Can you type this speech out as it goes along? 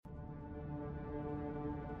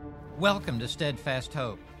Welcome to Steadfast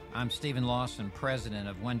Hope. I'm Stephen Lawson, president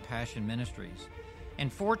of One Passion Ministries.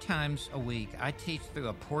 And 4 times a week, I teach through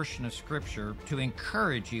a portion of Scripture to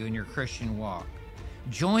encourage you in your Christian walk.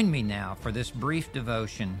 Join me now for this brief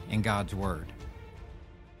devotion in God's Word.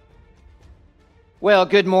 Well,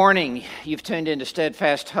 good morning. You've tuned into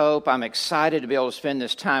Steadfast Hope. I'm excited to be able to spend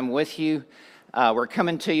this time with you. We're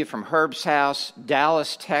coming to you from Herb's house,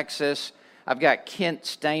 Dallas, Texas. I've got Kent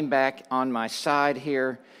Stainback on my side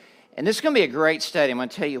here. And this is going to be a great study. I'm going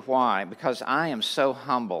to tell you why. Because I am so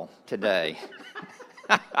humble today.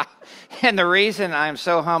 And the reason I'm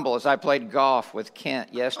so humble is I played golf with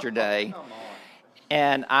Kent yesterday.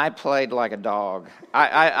 And I played like a dog.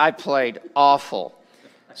 I played awful.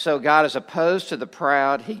 So God is opposed to the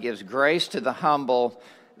proud. He gives grace to the humble.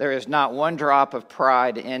 There is not one drop of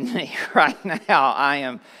pride in me right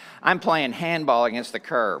now. I'm playing handball against the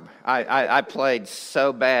curb. I played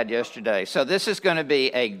so bad yesterday. So this is going to be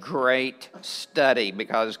a great study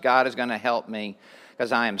because God is going to help me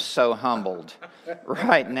because I am so humbled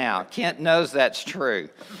right now. Kent knows that's true.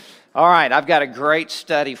 All right, I've got a great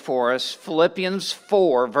study for us. Philippians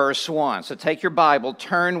 4, verse 1. So take your Bible,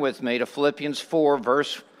 turn with me to Philippians 4,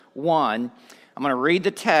 verse 1. I'm going to read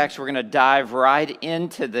the text. We're going to dive right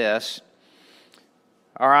into this.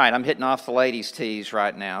 All right, I'm hitting off the ladies' tees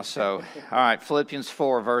right now. So, all right, Philippians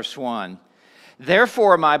 4, verse 1.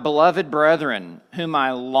 Therefore, my beloved brethren, whom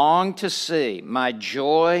I long to see, my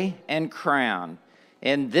joy and crown,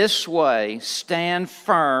 in this way stand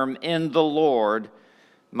firm in the Lord,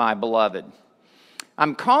 my beloved.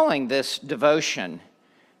 I'm calling this devotion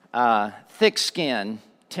thick skin,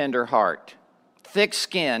 tender heart. Thick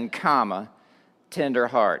skin, comma, tender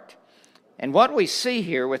heart. And what we see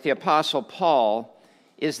here with the Apostle Paul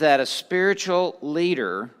is that a spiritual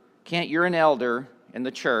leader, Kent, you're an elder in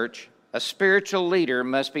the church, a spiritual leader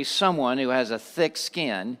must be someone who has a thick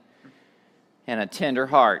skin and a tender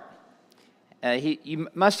heart. You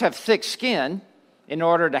must have thick skin in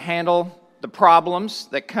order to handle the problems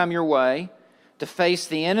that come your way, to face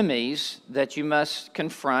the enemies that you must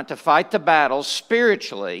confront, to fight the battles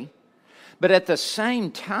spiritually, but at the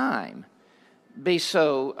same time, be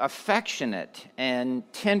so affectionate and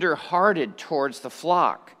tender-hearted towards the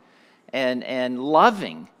flock and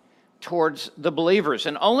loving towards the believers.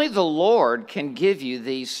 And only the Lord can give you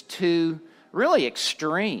these two really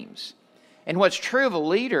extremes. And what's true of a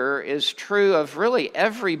leader is true of really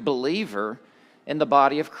every believer in the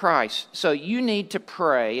body of Christ. So you need to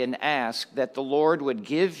pray and ask that the Lord would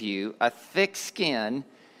give you a thick skin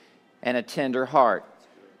and a tender heart.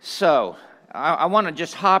 So I want to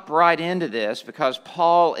just hop right into this because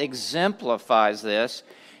Paul exemplifies this,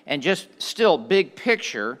 and just still big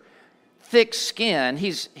picture, thick skin.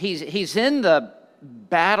 He's in the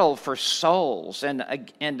battle for souls and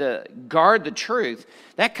to guard the truth.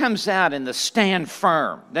 That comes out in the stand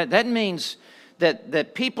firm. That means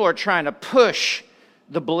that people are trying to push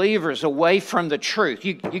the believers away from the truth.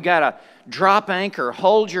 You got to drop anchor,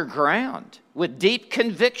 hold your ground with deep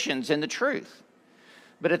convictions in the truth.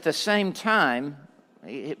 But at the same time,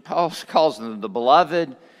 Paul calls them the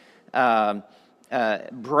beloved,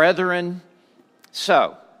 brethren.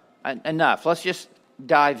 So, enough. Let's just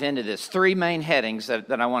dive into this. 3 main headings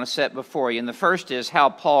that I want to set before you. And the first is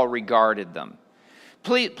how Paul regarded them.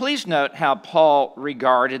 Please note how Paul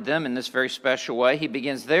regarded them in this very special way. He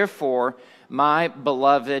begins, therefore, my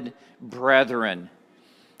beloved brethren.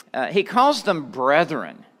 He calls them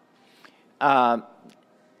brethren,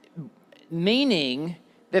 meaning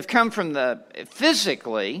they've come from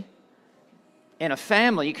physically, in a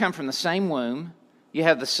family, you come from the same womb, you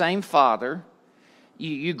have the same father,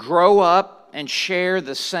 you grow up and share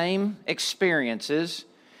the same experiences,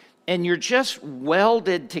 and you're just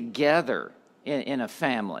welded together in a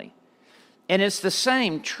family. And it's the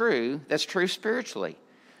same that's true spiritually.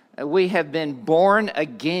 We have been born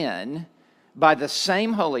again by the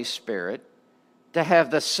same Holy Spirit, to have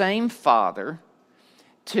the same Father,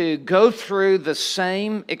 to go through the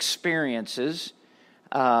same experiences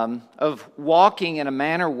of walking in a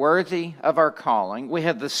manner worthy of our calling. We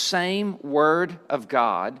have the same Word of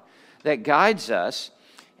God that guides us.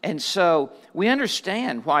 And so we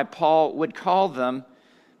understand why Paul would call them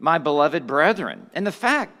my beloved brethren. And the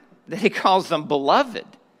fact that he calls them beloved,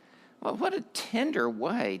 well, what a tender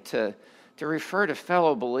way to refer to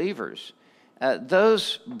fellow believers.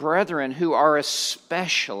 Those brethren who are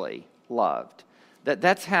especially loved.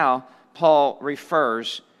 That's how Paul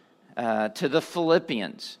refers to the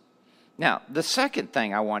Philippians. Now, the second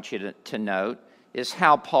thing I want you to note is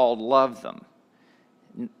how Paul loved them.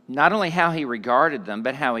 Not only how he regarded them,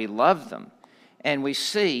 but how he loved them. And we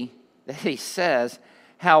see that he says,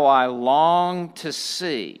 how I long to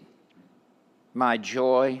see my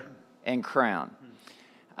joy and crown.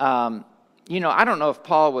 I don't know if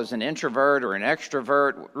Paul was an introvert or an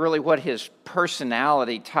extrovert, really what his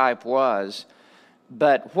personality type was,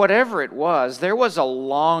 but whatever it was, there was a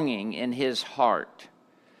longing in his heart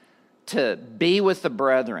to be with the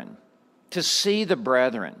brethren, to see the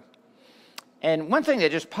brethren. And one thing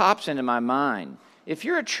that just pops into my mind, if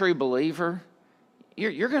you're a true believer,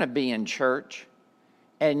 you're going to be in church,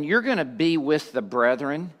 and you're going to be with the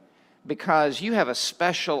brethren because you have a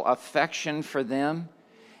special affection for them.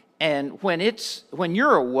 And when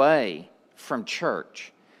you're away from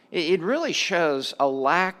church, it really shows a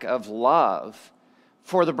lack of love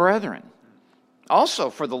for the brethren, also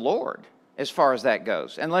for the Lord, as far as that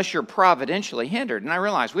goes, unless you're providentially hindered. And I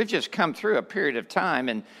realize we've just come through a period of time,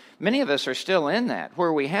 and many of us are still in that,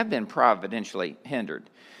 where we have been providentially hindered.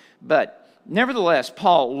 But nevertheless,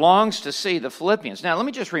 Paul longs to see the Philippians. Now, let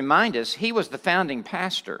me just remind us, he was the founding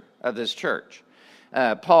pastor of this church.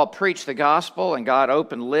 Paul preached the gospel, and God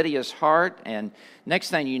opened Lydia's heart, and next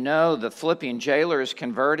thing you know, the Philippian jailer is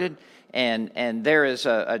converted, and there is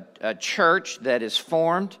a church that is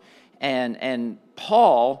formed, and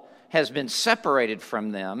Paul has been separated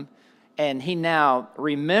from them, and he now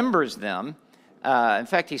remembers them. In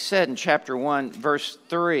fact, he said in chapter 1, verse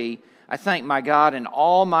 3, I thank my God in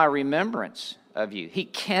all my remembrance of you. He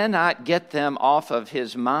cannot get them off of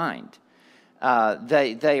his mind.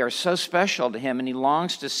 They are so special to him, and he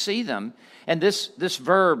longs to see them. And this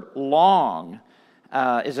verb, long,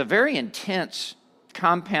 is a very intense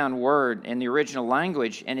compound word in the original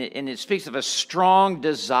language, and it speaks of a strong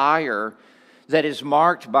desire that is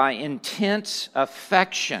marked by intense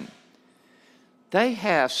affection. They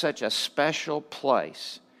have such a special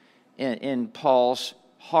place in Paul's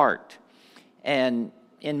heart. And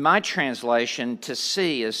in my translation, to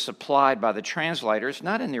see is supplied by the translators,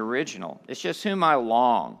 not in the original. It's just whom I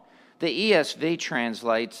long. The ESV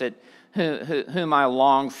translates it, whom I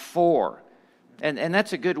long for. And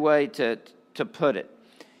that's a good way to put it.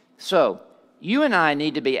 So, you and I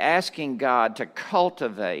need to be asking God to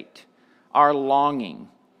cultivate our longing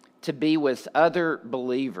to be with other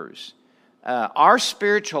believers. Our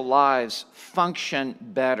spiritual lives function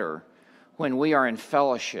better when we are in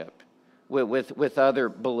fellowship with other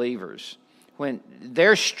believers. When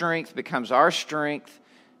their strength becomes our strength,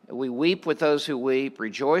 we weep with those who weep,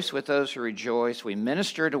 rejoice with those who rejoice, we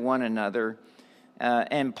minister to one another,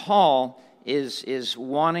 and Paul is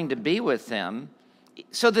wanting to be with them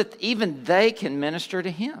so that even they can minister to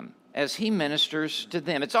him as he ministers to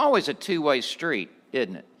them. It's always a two-way street,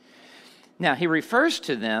 isn't it? Now, he refers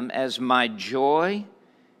to them as my joy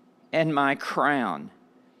and my crown.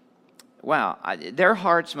 Wow, their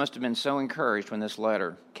hearts must have been so encouraged when this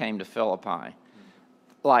letter came to Philippi.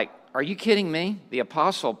 Like, are you kidding me? The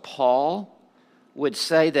Apostle Paul would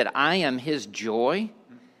say that I am his joy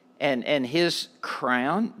and his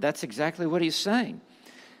crown. That's exactly what he's saying.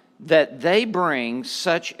 That they bring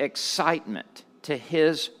such excitement to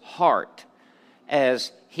his heart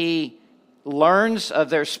as he learns of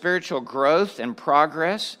their spiritual growth and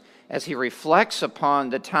progress, as he reflects upon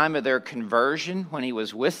the time of their conversion when he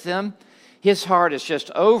was with them. His heart is just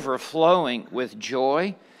overflowing with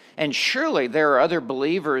joy. And surely there are other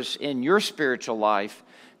believers in your spiritual life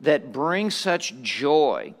that bring such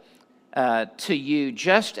joy to you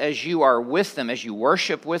just as you are with them, as you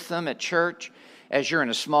worship with them at church, as you're in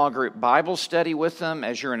a small group Bible study with them,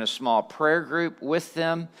 as you're in a small prayer group with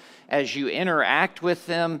them, as you interact with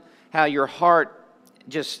them, how your heart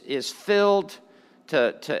just is filled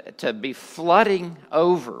to be flooding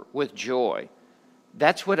over with joy.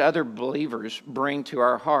 That's what other believers bring to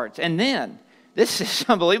our hearts. And then, this is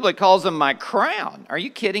unbelievable, it calls them my crown. Are you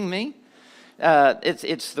kidding me?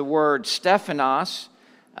 It's the word Stephanos,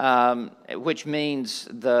 which means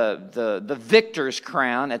the victor's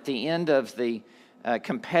crown at the end of the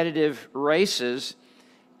competitive races.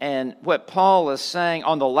 And what Paul is saying,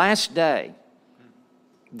 on the last day,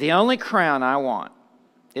 the only crown I want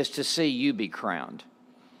is to see you be crowned.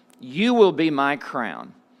 You will be my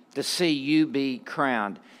crown, to see you be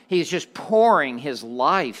crowned. He's just pouring his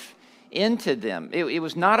life into them. It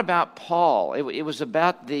was not about Paul. It was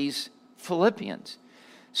about these Philippians.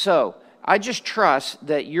 So I just trust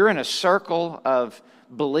that you're in a circle of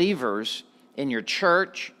believers in your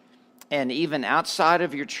church and even outside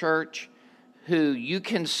of your church who you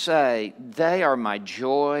can say, they are my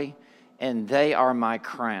joy and they are my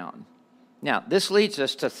crown. Now, this leads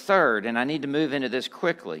us to third, and I need to move into this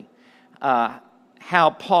quickly, how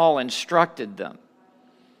Paul instructed them.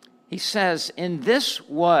 He says, in this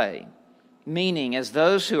way, meaning as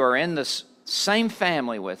those who are in the same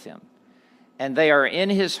family with him, and they are in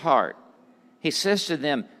his heart, He says to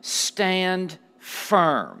them, stand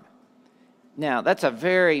firm. Now, that's a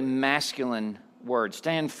very masculine word,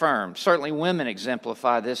 stand firm. Certainly women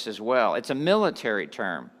exemplify this as well. It's a military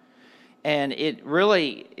term. And it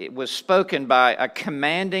was spoken by a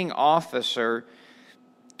commanding officer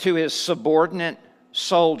to his subordinate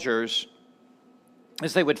soldiers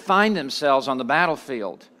as they would find themselves on the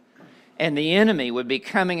battlefield. And the enemy would be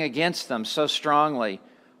coming against them so strongly.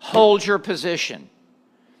 Hold your position.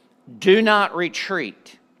 Do not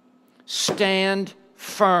retreat. Stand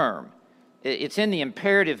firm. It's in the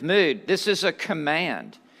imperative mood. This is a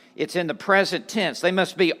command. It's in the present tense. They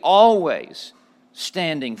must be always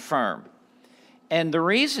standing firm. And the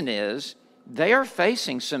reason is they are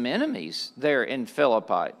facing some enemies there in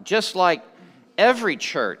Philippi, just like every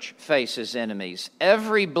church faces enemies.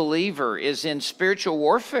 Every believer is in spiritual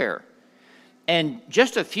warfare. And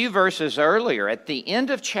just a few verses earlier, at the end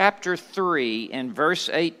of chapter 3 in verse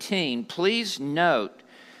 18, please note,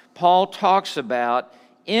 Paul talks about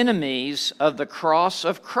enemies of the cross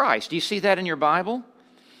of Christ. Do you see that in your Bible?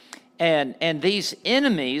 And these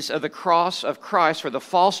enemies of the cross of Christ were the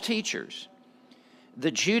false teachers,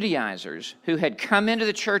 the Judaizers who had come into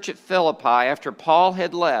the church at Philippi after Paul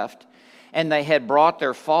had left, and they had brought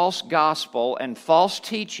their false gospel and false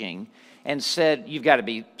teaching and said, you've got to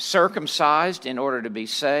be circumcised in order to be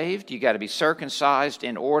saved. You've got to be circumcised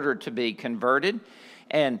in order to be converted.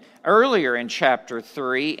 And earlier in chapter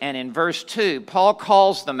 3 and in verse 2, Paul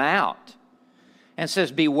calls them out and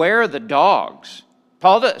says, beware the dogs.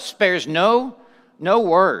 Paul spares no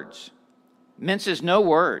words, minces no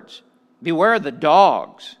words. Beware the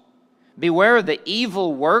dogs. Beware the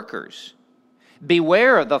evil workers.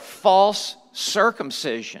 Beware of the false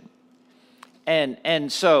circumcision.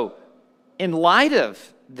 And so, in light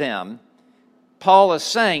of them, Paul is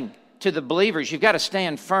saying to the believers, you've got to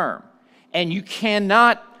stand firm. And you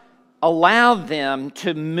cannot allow them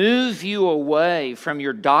to move you away from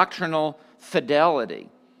your doctrinal fidelity.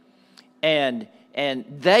 And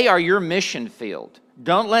they are your mission field.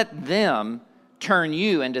 Don't let them turn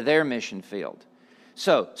you into their mission field.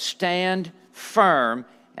 So stand firm.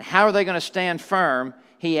 And how are they going to stand firm?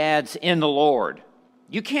 He adds, in the Lord.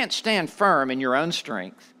 You can't stand firm in your own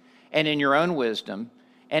strength and in your own wisdom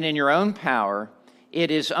and in your own power. It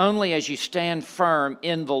is only as you stand firm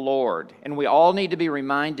in the Lord. And we all need to be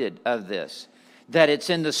reminded of this, that it's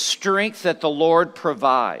in the strength that the Lord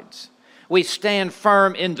provides. We stand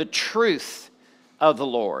firm in the truth of the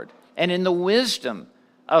Lord and in the wisdom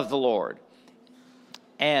of the Lord.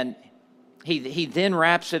 And he then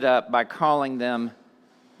wraps it up by calling them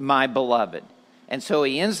my beloved. And so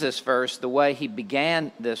he ends this verse the way he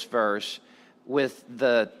began this verse, with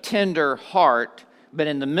the tender heart, but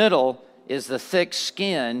in the middle is the thick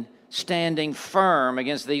skin standing firm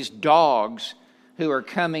against these dogs who are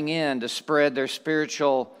coming in to spread their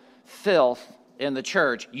spiritual filth in the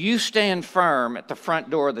church. You stand firm at the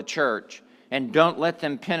front door of the church and don't let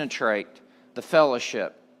them penetrate the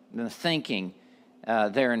fellowship and the thinking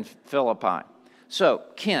there in Philippi. So,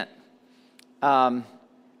 Kent,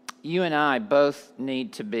 you and I both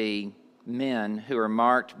need to be men who are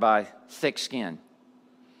marked by thick skin,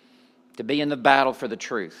 to be in the battle for the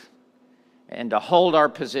truth, and to hold our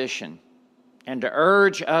position, and to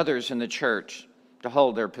urge others in the church to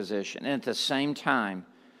hold their position, and at the same time,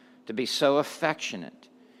 to be so affectionate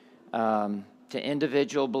to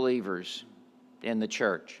individual believers in the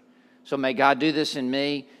church. So may God do this in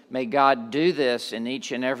me. May God do this in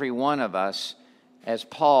each and every one of us, as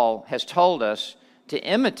Paul has told us to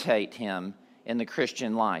imitate him in the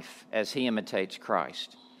Christian life as he imitates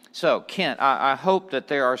Christ. So, Kent, I hope that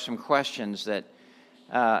there are some questions that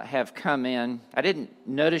have come in. I didn't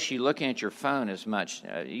notice you looking at your phone as much.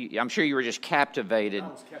 I'm sure you were just captivated. I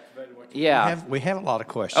was captivated with Yeah. We have a lot of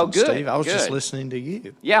questions, Oh, good, Steve. I was just good. listening to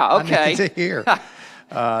you. Yeah, okay. I needed to hear.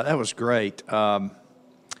 That was great.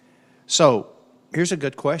 So here's a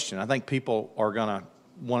good question. I think people are going to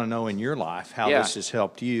want to know in your life how this has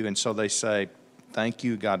helped you. And so they say, thank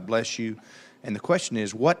you, God bless you. And the question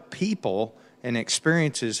is, what people and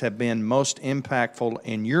experiences have been most impactful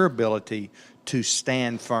in your ability to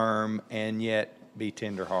stand firm and yet be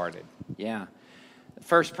tenderhearted? Yeah. The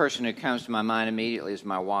first person who comes to my mind immediately is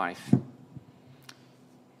my wife.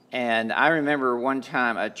 And I remember one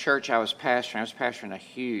time a church I was pastoring a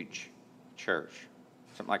huge church,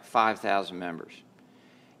 something like 5,000 members.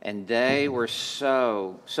 And they were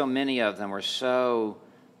so many of them were so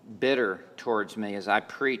bitter towards me as I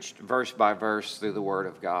preached verse by verse through the Word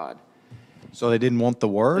of God. So they didn't want the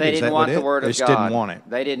Word? They didn't want the Word of God. They just didn't want it.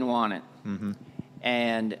 They didn't want it. Mm-hmm.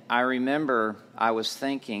 And I remember I was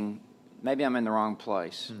thinking, maybe I'm in the wrong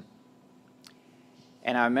place.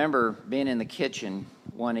 And I remember being in the kitchen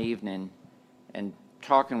one evening and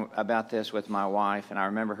talking about this with my wife, and I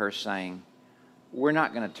remember her saying, "We're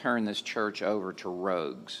not going to turn this church over to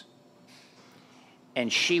rogues."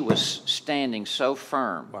 And she was standing so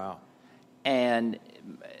firm. Wow. And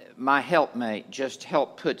my helpmate just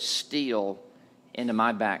helped put steel into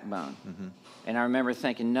my backbone. Mm-hmm. And I remember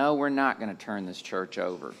thinking, no, we're not going to turn this church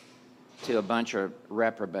over to a bunch of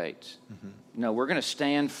reprobates. Mm-hmm. No, we're going to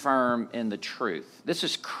stand firm in the truth. This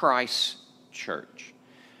is Christ's church.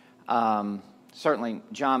 Certainly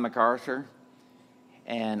John MacArthur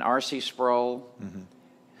and R.C. Sproul, mm-hmm.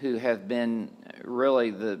 who have been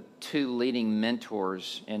really the two leading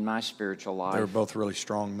mentors in my spiritual life. They were both really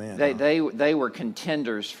strong men. They were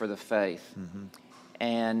contenders for the faith. Mm-hmm.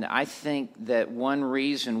 And I think that one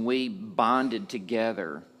reason we bonded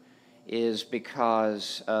together is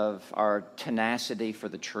because of our tenacity for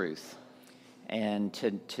the truth and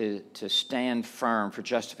to stand firm for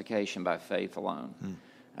justification by faith alone,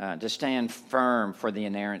 to stand firm for the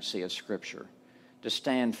inerrancy of Scripture, to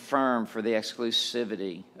stand firm for the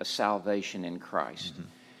exclusivity of salvation in Christ. Mm-hmm.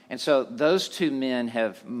 And so those two men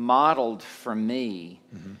have modeled for me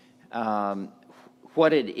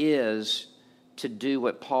what it is to do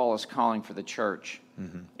what Paul is calling for the church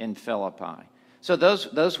in Philippi. So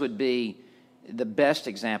those would be the best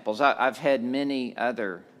examples. I've had many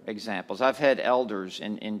other examples. I've had elders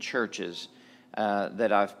in churches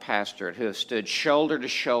that I've pastored who have stood shoulder to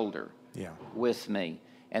shoulder with me.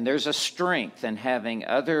 And there's a strength in having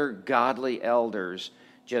other godly elders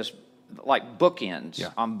just like bookends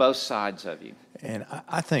on both sides of you. And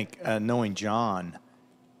I think knowing John,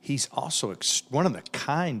 he's also one of the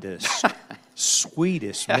kindest,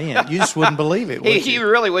 sweetest men. You just wouldn't believe it, would you? You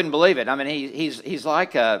really wouldn't believe it. I mean, he's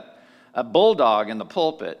like a bulldog in the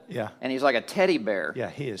pulpit. Yeah. And he's like a teddy bear. Yeah,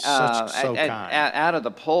 he is so kind. Out of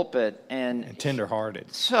the pulpit. And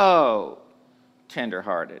tender-hearted. So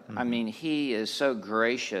tender-hearted. Mm-hmm. I mean, he is so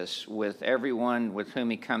gracious with everyone with whom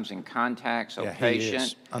he comes in contact, so patient. He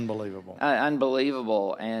is. Unbelievable.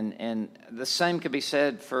 Unbelievable. And the same could be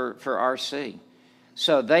said for R.C.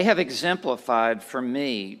 So they have exemplified for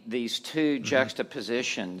me these two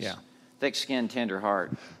juxtapositions, thick-skinned, tender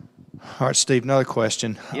heart. All right, Steve, another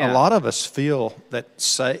question. Yeah. A lot of us feel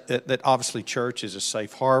that obviously church is a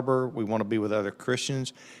safe harbor. We want to be with other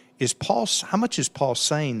Christians. How much is Paul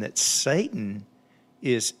saying that Satan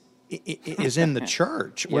is in the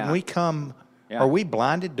church? When we come, are we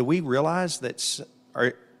blinded? Do we realize that?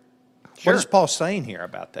 Sure. What is Paul saying here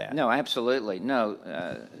about that? No, absolutely.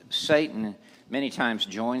 No, Satan many times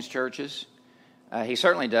joins churches. He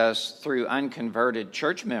certainly does through unconverted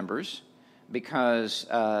church members, because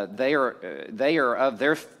they are of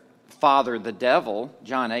their father, the devil,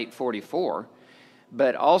 John 8:44.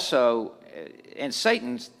 But also, and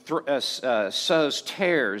Satan sows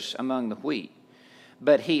tares among the wheat.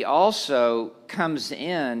 But he also comes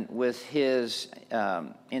in with his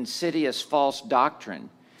insidious false doctrine,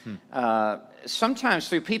 sometimes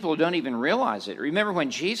through people who don't even realize it. Remember when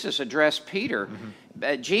Jesus addressed Peter,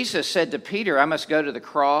 Jesus said to Peter, "I must go to the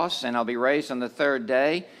cross and I'll be raised on the third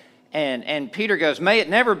day." And Peter goes, "May it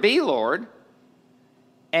never be, Lord."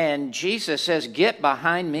 And Jesus says, "Get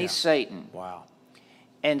behind me, Satan." Wow.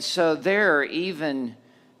 And so there are even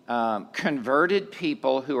converted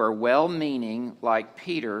people who are well-meaning, like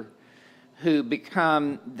Peter, who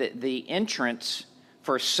become the entrance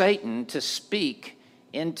for Satan to speak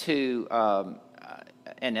into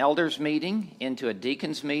an elders meeting, into a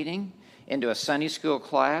deacons meeting, into a Sunday school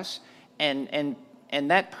class, and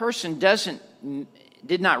that person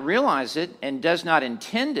did not realize it and does not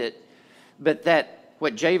intend it, but that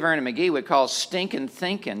what J. Vernon McGee would call stinking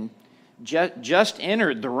thinking just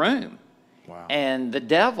entered the room. Wow. And the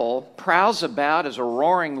devil prowls about as a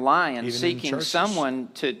roaring lion, even seeking someone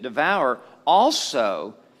to devour.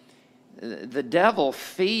 Also, the devil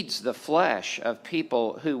feeds the flesh of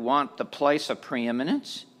people who want the place of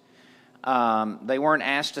preeminence. They weren't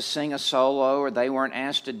asked to sing a solo, or they weren't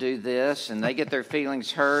asked to do this, and they get their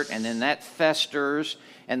feelings hurt, and then that festers,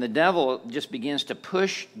 and the devil just begins to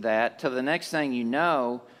push that till the next thing you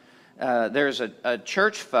know, there's a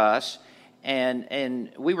church fuss.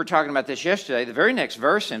 And we were talking about this yesterday. The very next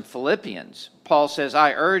verse in Philippians, Paul says,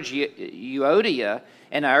 "I urge Euodia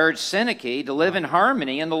and I urge Syntyche to live in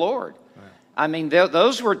harmony in the Lord." Right. I mean,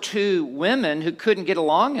 those were two women who couldn't get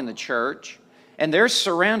along in the church, and they're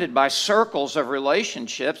surrounded by circles of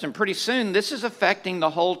relationships, and pretty soon this is affecting the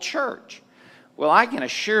whole church. Well, I can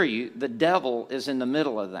assure you the devil is in the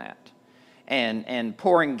middle of that and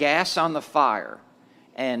pouring gas on the fire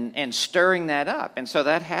and stirring that up. And so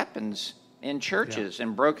that happens in churches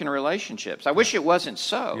and broken relationships. I wish it wasn't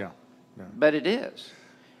so, but it is.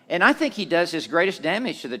 And I think he does his greatest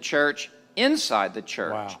damage to the church inside the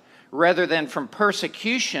church. Wow. Rather than from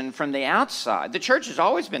persecution from the outside. The church has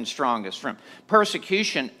always been strongest from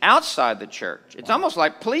persecution outside the church. It's almost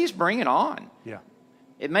like, please bring it on. Yeah.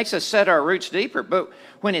 It makes us set our roots deeper. But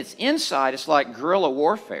when it's inside, it's like guerrilla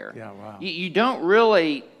warfare. Yeah, wow. You don't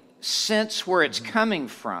really sense where it's coming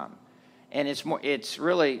from. And it's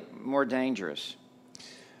really more dangerous.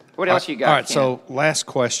 What else you got, All right, Ken? so last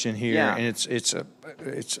question here, Yeah. and it's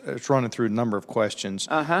running through a number of questions.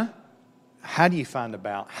 Uh-huh. How do you find the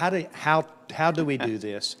balance? How do we do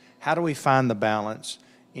this? How do we find the balance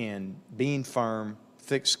in being firm,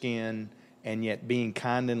 thick-skinned, and yet being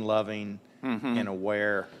kind and loving and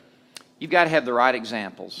aware? You've got to have the right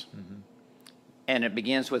examples. And it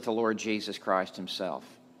begins with the Lord Jesus Christ himself.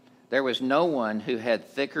 There was no one who had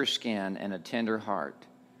thicker skin and a tender heart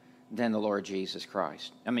than the Lord Jesus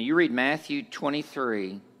Christ. I mean, you read Matthew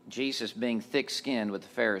 23, Jesus being thick-skinned with the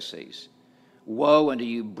Pharisees. Woe unto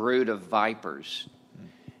you, brood of vipers.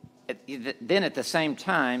 Then at the same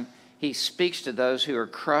time, he speaks to those who are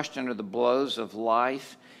crushed under the blows of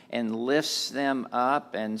life and lifts them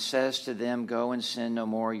up and says to them, go and sin no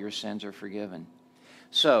more, your sins are forgiven.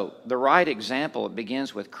 So the right example, it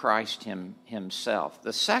begins with Christ himself.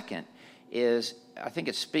 The second is, I think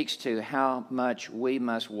it speaks to how much we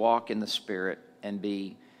must walk in the Spirit and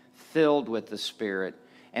be filled with the Spirit,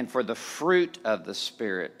 and for the fruit of the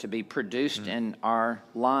Spirit to be produced in our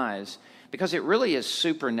lives, because it really is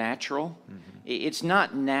supernatural. It's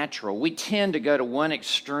not natural. We tend to go to one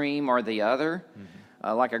extreme or the other,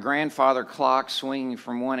 like a grandfather clock swinging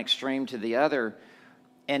from one extreme to the other,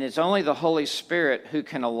 and it's only the Holy Spirit who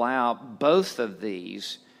can allow both of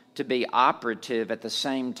these to be operative at the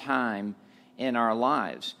same time in our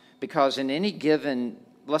lives. Because in any given,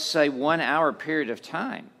 let's say, 1 hour period of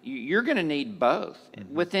time, you're going to need both.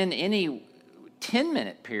 Within any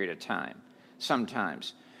 10-minute period of time,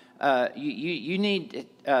 sometimes. You need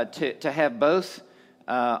to have both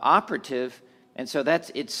operative, and so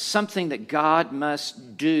it's something that God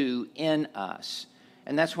must do in us.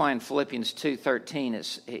 And that's why in Philippians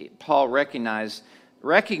 2:13, Paul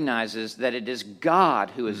recognizes that it is God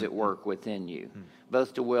who is at work within you,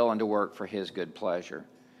 both to will and to work for his good pleasure.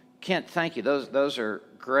 Kent, thank you. Those are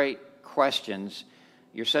great questions.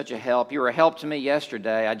 You're such a help. You were a help to me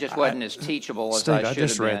yesterday. I just wasn't as teachable as Steve, I should have been. I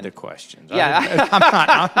just read the questions. Yeah.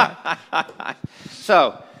 I'm not.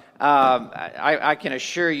 So I can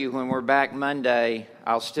assure you when we're back Monday,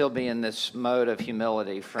 I'll still be in this mode of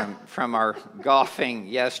humility from our golfing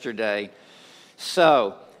yesterday.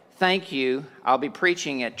 So thank you. I'll be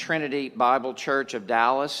preaching at Trinity Bible Church of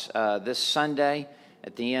Dallas this Sunday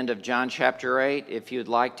at the end of John chapter 8. If you'd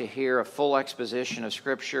like to hear a full exposition of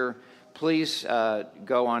Scripture, please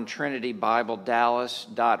go on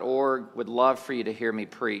trinitybibledallas.org. Would love for you to hear me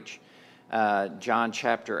preach John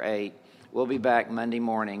chapter 8. We'll be back Monday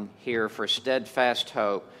morning here for Steadfast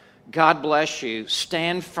Hope. God bless you.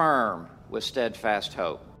 Stand firm with steadfast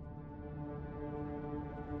hope.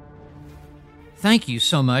 Thank you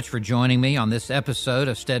so much for joining me on this episode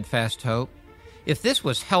of Steadfast Hope. If this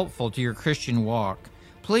was helpful to your Christian walk,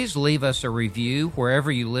 please leave us a review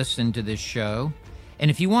wherever you listen to this show. And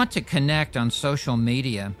if you want to connect on social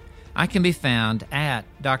media, I can be found at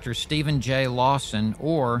Dr. Stephen J. Lawson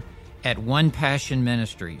or at One Passion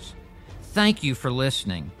Ministries. Thank you for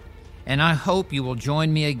listening, and I hope you will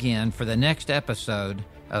join me again for the next episode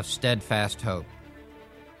of Steadfast Hope.